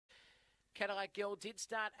Cadillac Girl did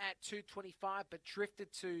start at 225, but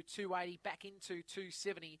drifted to 280, back into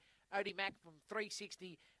 270. Odie Mac from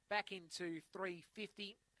 360 back into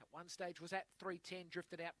 350. At one stage was at 310,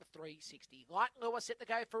 drifted out to 360. Light Lure set to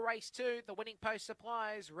go for race 2. The winning post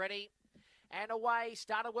supplies ready. And away,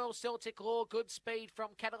 started well, Celtic Law, good speed from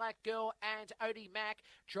Cadillac Girl and Odie Mac.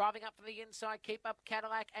 Driving up for the inside, keep up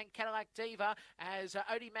Cadillac and Cadillac Diva as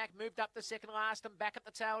Odie Mac moved up the second last and back at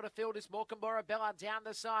the tail of the field is Mt-Gambier-08052022 Bella down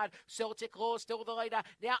the side. Celtic Law still the leader.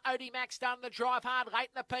 Now Odie Mac starting to drive hard late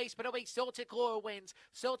in the piece, but it'll be Celtic Law who wins.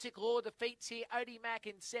 Celtic Law defeats here Odie Mac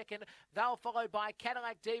in second. They'll followed by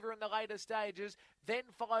Cadillac Diva in the later stages, then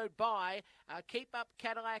followed by Keep Up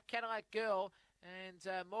Cadillac, Cadillac Girl, and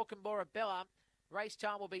Mt-Gambier-08052022 Bella. Race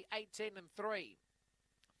time will be 18 and 3.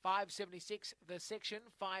 5:76 the section.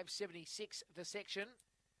 5:76 the section.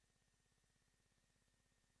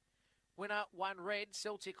 Winner 1 red.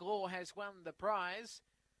 Celtic Law has won the prize.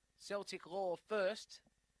 Celtic Law first.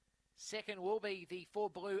 Second will be the 4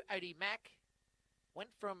 blue Odie Mac.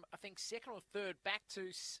 Went from, I think, second or third back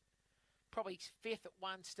to probably fifth at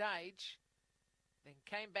one stage. Then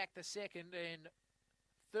came back to second, and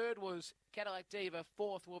third was Cadillac Diva.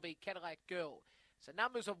 Fourth will be Cadillac Girl. So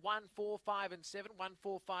numbers of 1, 4, 5, and 7. 1,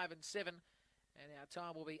 4, 5, and 7. And our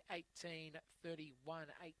time will be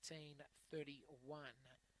 18:31. 18:31.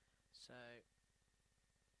 So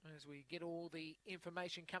as we get all the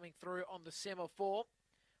information coming through on the semaphore.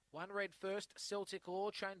 1 red first, Celtic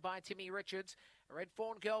Law, trained by Timmy Richards. A red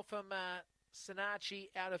fawn girl from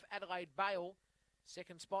Sinachi out of Adelaide Vale.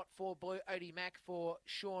 Second spot, 4 blue Odie Mac for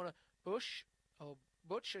Sean Bush. Or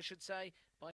Butch, I should say.